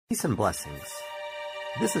Peace and blessings.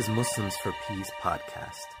 This is Muslims for Peace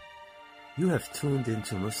podcast. You have tuned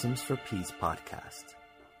into Muslims for Peace podcast.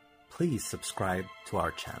 Please subscribe to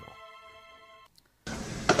our channel.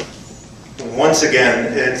 Once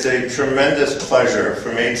again, it's a tremendous pleasure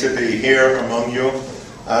for me to be here among you,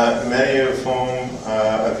 many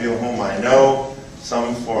of you whom I know,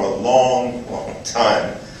 some for a long, long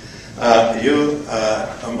time.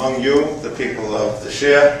 Among you, the people of the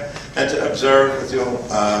Shia, and to observe with you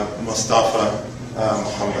Mustafa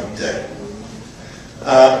Muhammad Day.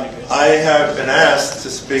 I have been asked to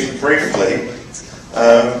speak briefly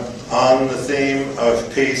on the theme of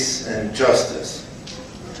peace and justice.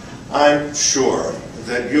 I'm sure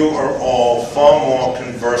that you are all far more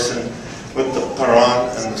conversant with the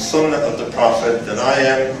Quran and the Sunnah of the Prophet than I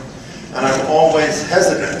am, and I'm always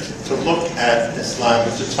hesitant to look at Islam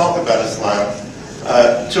and to talk about Islam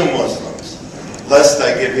to Muslims, lest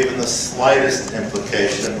I give even the slightest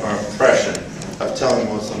implication or impression of telling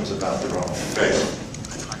Muslims about their own faith.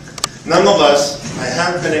 Nonetheless, I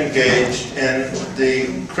have been engaged in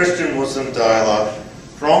the Christian-Muslim dialogue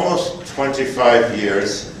for almost 25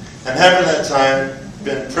 years, and have in that time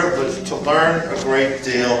been privileged to learn a great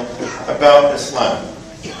deal about Islam.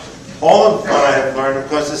 All of what I have learned, of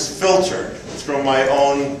course, is filtered through my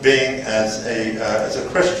own being as a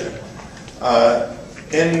Christian.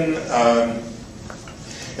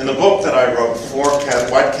 In the book that I wrote, What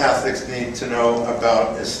Catholics Need to Know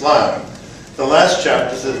About Islam, the last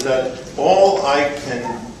chapter says that all I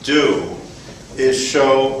can do is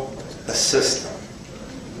show a system.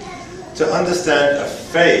 To understand a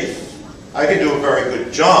faith, I can do a very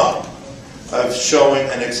good job of showing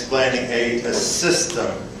and explaining a system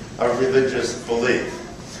of religious belief.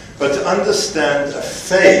 But to understand a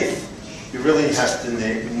faith, you really have to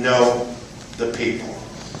know the people.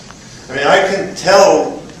 I mean, I can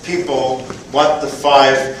tell people what the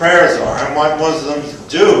 5 prayers are and what Muslims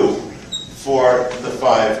do for the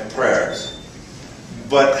 5 prayers.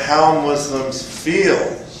 But how Muslims feel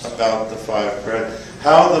about the 5 prayers,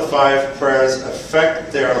 how the 5 prayers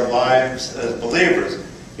affect their lives as believers,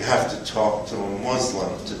 you have to talk to a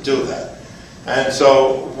Muslim to do that. And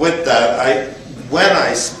so with that, when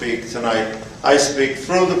I speak tonight, I speak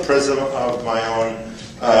through the prism of my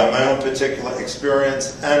own particular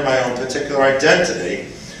experience and my own particular identity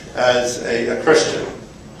as a Christian.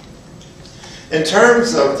 In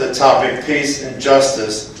terms of the topic, peace and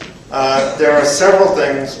justice, there are several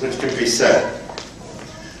things which can be said.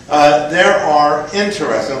 There are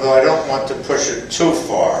interesting, although I don't want to push it too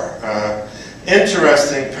far,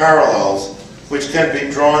 interesting parallels which can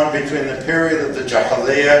be drawn between the period of the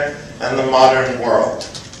Jahiliyyah and the modern world.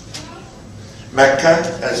 Mecca,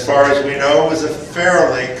 as far as we know, was a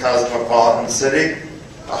fairly cosmopolitan city,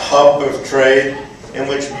 a hub of trade in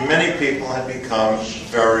which many people had become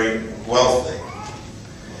very wealthy.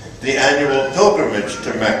 The annual pilgrimage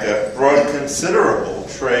to Mecca brought considerable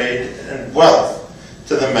trade and wealth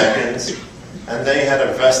to the Meccans, and they had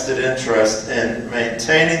a vested interest in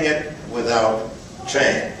maintaining it without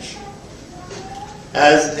change.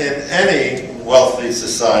 As in any wealthy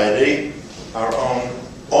society, our own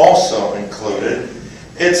also included,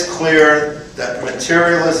 it's clear that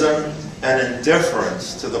materialism and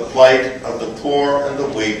indifference to the plight of the poor and the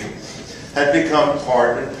weak had become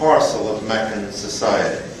part and parcel of Meccan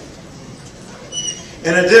society.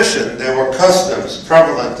 In addition, there were customs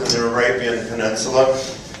prevalent in the Arabian Peninsula,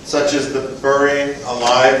 such as the burying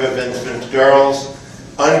alive of infant girls,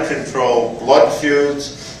 uncontrolled blood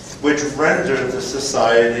feuds, which rendered the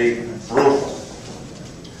society brutal.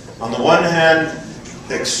 On the one hand,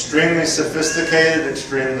 extremely sophisticated,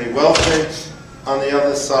 extremely wealthy. On the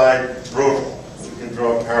other side, brutal. We can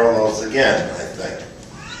draw parallels again, I think.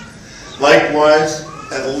 Likewise,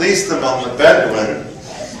 at least among the Bedouin,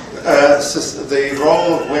 the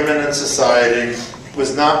role of women in society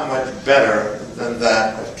was not much better than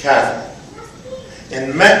that of cattle.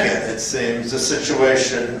 In Mecca, it seems, the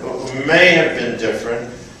situation may have been different,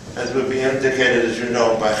 as would be indicated, as you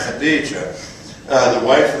know, by Khadija, the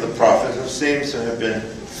wife of the Prophet, who seems to have been a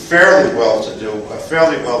fairly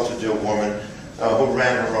well-to-do woman who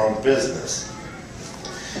ran her own business.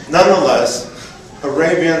 Nonetheless,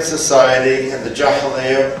 Arabian society in the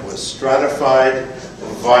Jahiliyyah was stratified,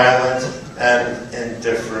 violent, and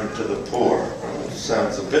indifferent to the poor. Which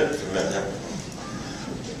sounds a bit familiar.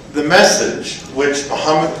 The message which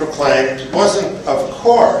Muhammad proclaimed was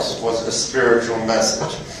a spiritual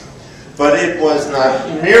message, but it was not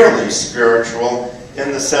merely spiritual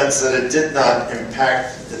in the sense that it did not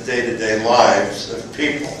impact the day-to-day lives of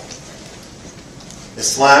people.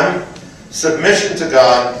 Islam Submission to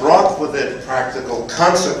God brought with it practical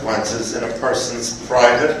consequences in a person's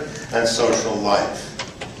private and social life.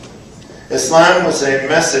 Islam was a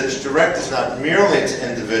message directed not merely to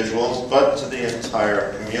individuals, but to the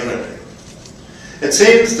entire community. It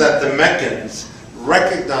seems that the Meccans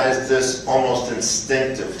recognized this almost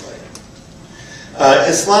instinctively.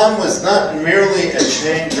 Islam was not merely a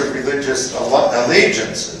change of religious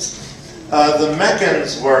allegiances. The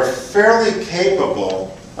Meccans were fairly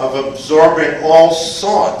capable of absorbing all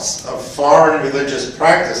sorts of foreign religious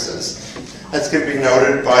practices, as can be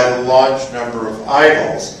noted by the large number of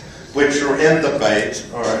idols which were in the Beit,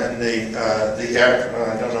 or in the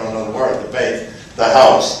Beit, the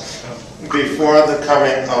house, before the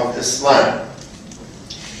coming of Islam.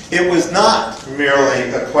 It was not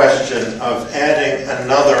merely a question of adding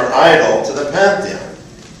another idol to the pantheon.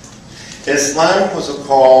 Islam was a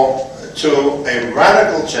call to a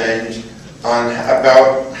radical change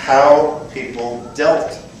about how people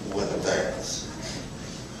dealt with things.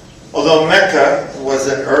 Although Mecca was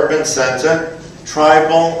an urban center,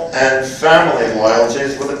 tribal and family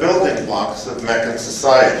loyalties were the building blocks of Meccan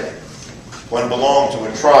society. One belonged to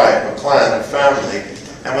a tribe, a clan, a family,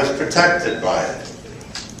 and was protected by it.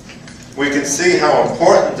 We can see how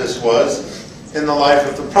important this was in the life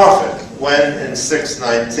of the Prophet, when in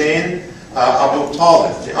 619, Abu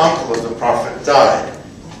Talib, the uncle of the Prophet, died,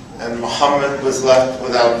 and Muhammad was left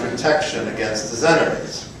without protection against his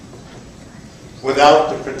enemies. Without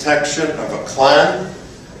the protection of a clan,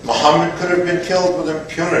 Muhammad could have been killed with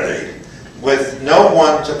impunity, with no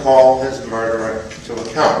one to call his murderer to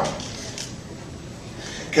account.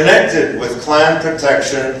 Connected with the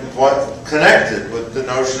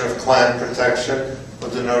notion of clan protection,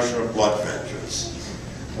 with the notion of blood vengeance.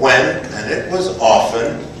 When, and it was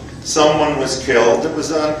often, someone was killed, it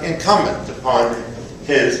was incumbent upon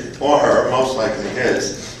his, or her, most likely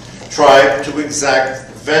his, tribe to exact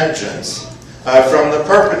vengeance from the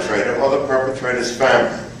perpetrator or the perpetrator's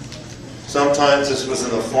family. Sometimes this was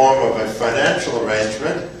in the form of a financial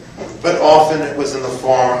arrangement, but often it was in the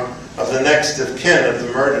form of the next of kin of the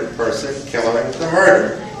murdered person killing the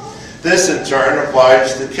murderer. This in turn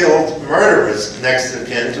obliged the killed murderer's next of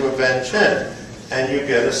kin to avenge him, and you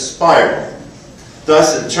get a spiral.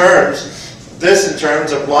 Thus, this in turn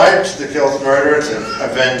obliged the killed murderer to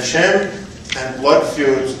avenge him, and blood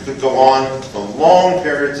feuds could go on for long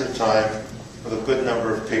periods of time, with a good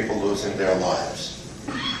number of people losing their lives.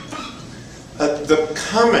 The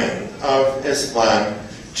coming of Islam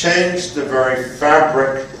changed the very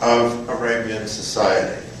fabric of Arabian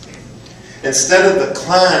society. Instead of the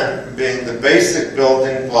clan being the basic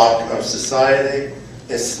building block of society,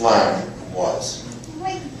 Islam was.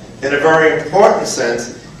 In a very important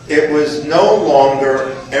sense, it was no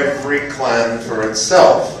longer every clan for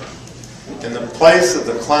itself. In the place of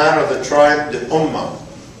the clan or the tribe, the ummah,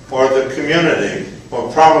 or the community,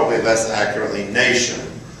 or probably less accurately, nation,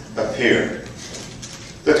 appeared.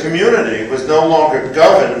 The community was no longer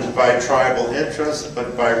governed by tribal interests,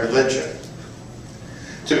 but by religion.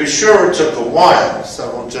 To be sure, it took a while,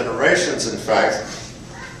 several generations in fact,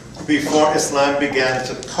 before Islam began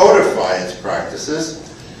to codify its practices,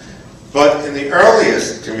 but in the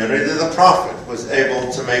earliest community, the Prophet was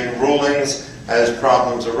able to make rulings as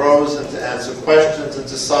problems arose and to answer questions and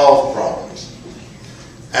to solve problems.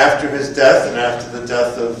 After his death and after the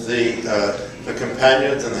death of the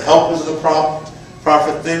companions and the helpers of the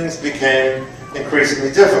Prophet, things became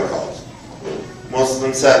increasingly difficult.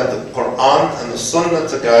 Muslims had the Quran and the Sunnah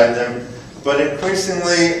to guide them, but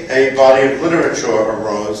increasingly a body of literature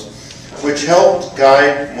arose which helped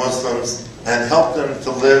guide Muslims and helped them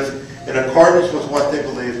to live in accordance with what they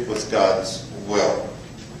believed was God's will.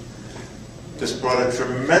 This brought a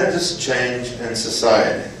tremendous change in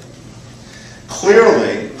society.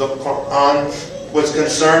 Clearly, the Quran was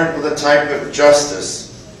concerned with a type of justice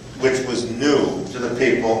which was new to the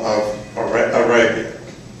people of Arabia.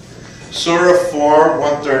 Surah 4,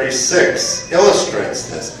 136 illustrates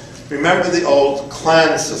this. Remember the old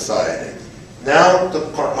clan society. Now the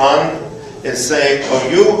Quran is saying, "O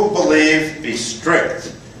you who believe, be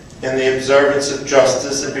strict in the observance of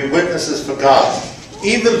justice and be witnesses for God,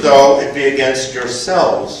 even though it be against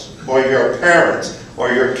yourselves or your parents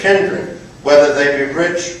or your kindred, whether they be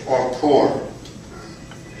rich or poor."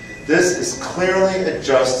 This is clearly a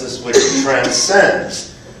justice which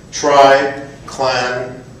transcends tribe,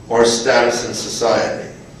 clan, or status in society.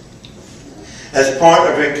 As part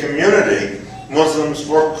of a community, Muslims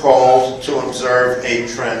were called to observe a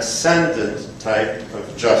transcendent type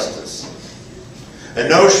of justice. A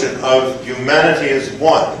notion of humanity as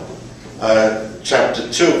one, chapter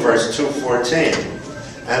 2, verse 214,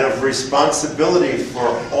 and of responsibility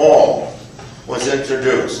for all was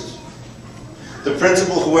introduced. The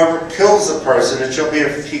principle, whoever kills a person, it shall be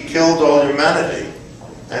if he killed all humanity.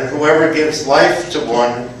 And whoever gives life to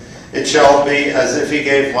one, it shall be as if he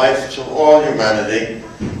gave life to all humanity,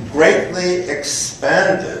 greatly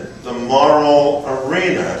expanded the moral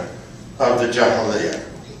arena of the Jahiliyyah.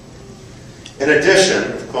 In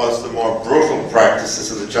addition, of course, the more brutal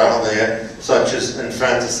practices of the Jahiliyyah, such as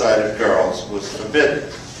infanticide of girls, was forbidden.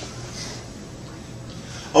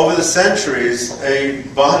 Over the centuries, a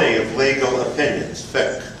body of legal opinions,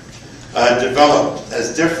 fiqh, developed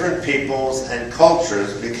as different peoples and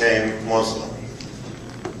cultures became Muslim.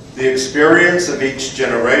 The experience of each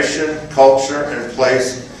generation, culture, and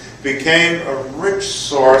place became a rich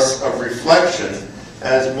source of reflection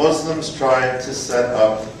as Muslims tried to set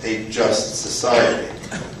up a just society.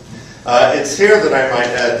 It's here that I might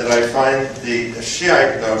add that I find the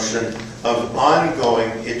Shiite notion of ongoing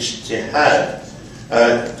ijtihad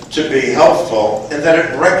to be helpful in that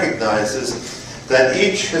it recognizes that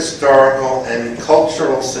each historical and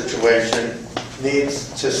cultural situation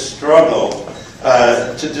needs to struggle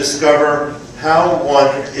to discover how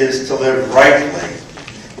one is to live rightly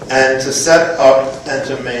and to set up and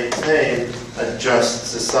to maintain a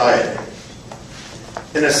just society.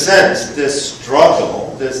 In a sense, this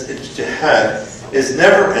struggle, this ijtihad, is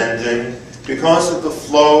never-ending because of the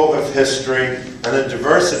flow of history and the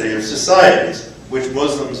diversity of societies, which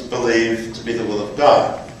Muslims believe to be the will of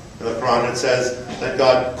God. In the Quran it says that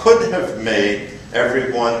God could have made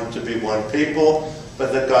everyone to be one people,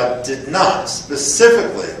 but that God did not,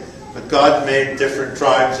 specifically. But God made different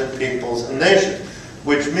tribes and peoples and nations,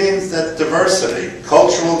 which means that diversity,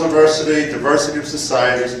 cultural diversity, diversity of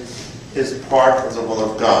societies, is part of the will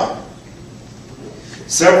of God.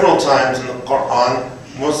 Several times in the Quran,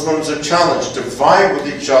 Muslims are challenged to vie with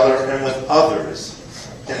each other and with others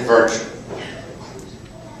in virtue.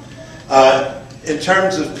 In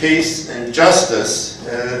terms of peace and justice,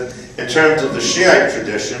 in terms of the Shiite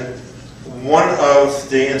tradition, one of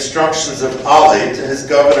the instructions of Ali to his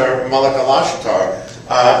governor, Malik al-Ashtar,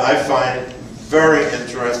 I find very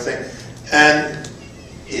interesting. And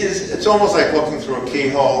it's almost like looking through a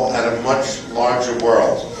keyhole at a much larger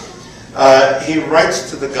world. He writes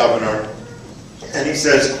to the governor, and he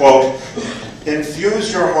says, quote,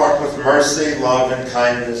 "Infuse your heart with mercy, love, and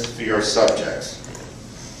kindness for your subjects.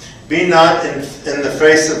 Be not in the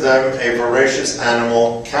face of them a voracious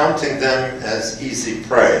animal, counting them as easy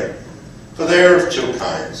prey. For they are of two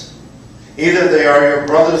kinds. Either they are your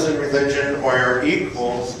brothers in religion or your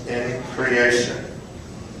equals in creation.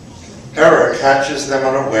 Error catches them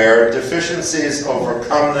unaware, deficiencies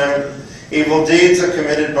overcome them, evil deeds are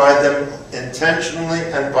committed by them intentionally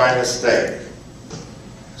and by mistake.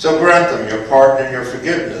 So grant them your pardon and your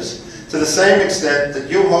forgiveness, to the same extent that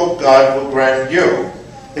you hope God will grant you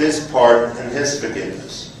His pardon and His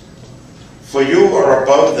forgiveness. For you are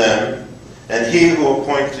above them, and He who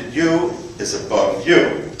appointed you is above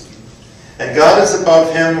you. And God is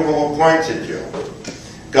above him who appointed you.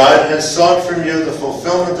 God has sought from you the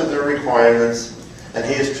fulfillment of their requirements, and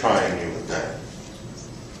He is trying you with them."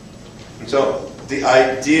 And so, the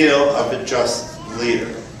ideal of a just leader.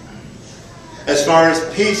 As far as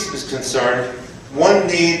peace is concerned, one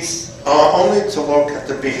needs only to look at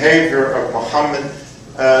the behavior of Muhammad,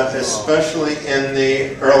 especially in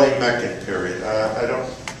the early Meccan period.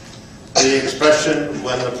 The expression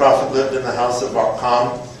when the Prophet lived in the house of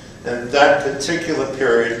Arqam, in that particular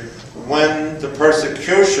period, when the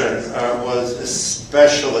persecution was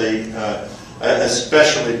especially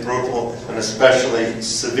brutal and especially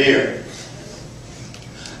severe.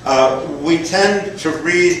 We tend to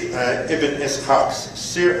read Ibn Ishaq's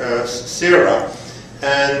Sirah,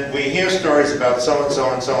 and we hear stories about so-and-so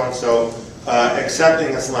and so-and-so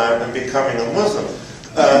accepting Islam and becoming a Muslim.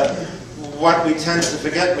 What we tend to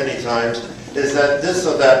forget many times is that this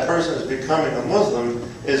or that person is becoming a Muslim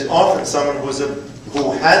is often someone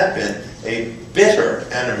who had been a bitter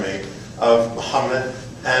enemy of Muhammad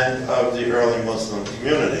and of the early Muslim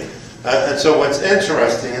community. And so what's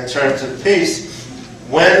interesting in terms of peace,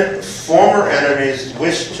 when former enemies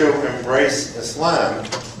wished to embrace Islam,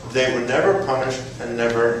 they were never punished and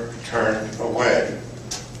never turned away.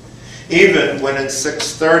 Even when in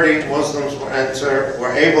 630 Muslims were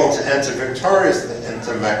able to enter victoriously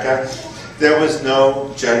into Mecca, there was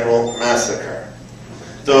no general massacre.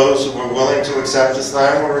 Those who were willing to accept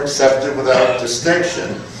Islam were accepted without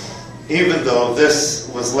distinction, even though this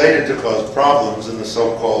was later to cause problems in the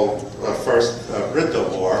so-called First Ridda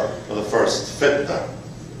War, or the First Fitna.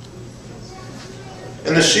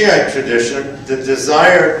 In the Shiite tradition, the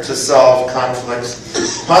desire to solve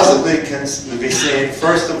conflicts possibly can be seen,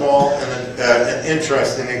 first of all, in an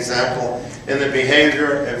interesting example in the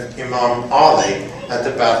behavior of Imam Ali at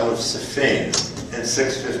the Battle of Siffin in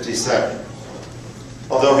 657.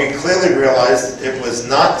 Although he clearly realized it was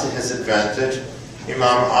not to his advantage,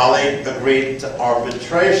 Imam Ali agreed to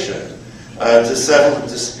arbitration to settle the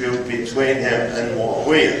dispute between him and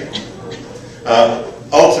Muawiyah.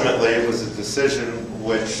 Ultimately, it was a decision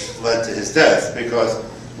which led to his death, because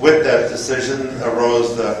with that decision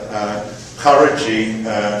arose the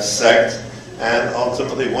Khariji sect, and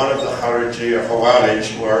ultimately one of the Khariji or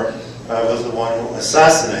Khawarij was the one who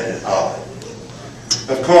assassinated Ali.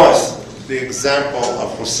 Of course, the example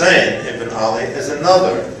of Hussein ibn Ali is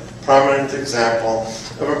another prominent example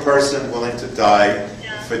of a person willing to die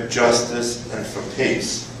for justice and for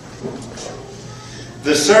peace.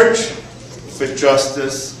 The search for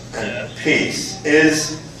justice and peace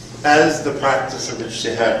is, as the practice of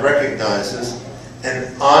ijtihad recognizes,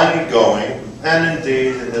 an ongoing and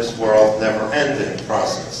indeed in this world never-ending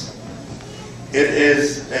process. It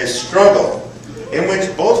is a struggle in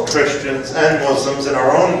which both Christians and Muslims in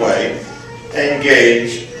our own way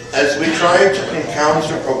engage as we try to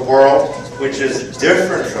encounter a world which is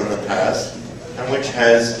different from the past and which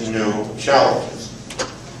has new challenges.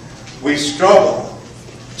 We struggle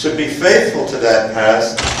to be faithful to that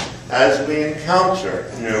past as we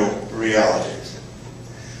encounter new realities.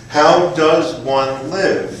 How does one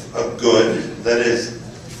live a good, that is,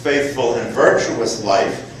 faithful and virtuous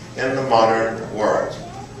life in the modern world?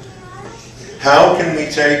 How can we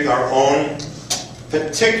take our own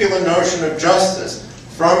particular notion of justice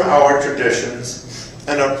from our traditions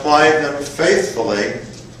and apply them faithfully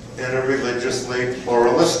in a religiously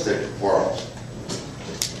pluralistic world?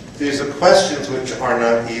 These are questions which are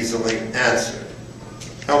not easily answered.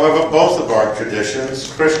 However, both of our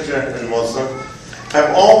traditions, Christian and Muslim,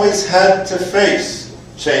 have always had to face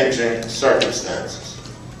changing circumstances.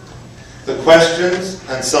 The questions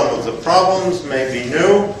and some of the problems may be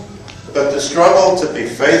new, but the struggle to be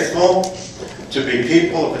faithful, to be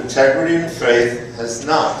people of integrity and faith, has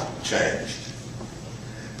not changed.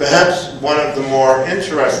 Perhaps one of the more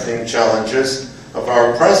interesting challenges of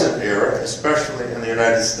our present era, especially in the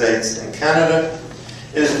United States and Canada,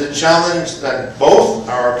 is the challenge that both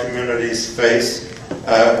our communities face,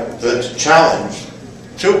 the challenge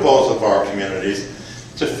to both of our communities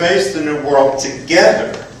to face the new world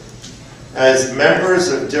together as members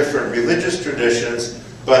of different religious traditions,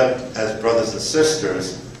 but as brothers and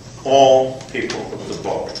sisters, all people of the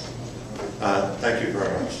book. Thank you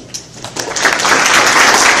very much.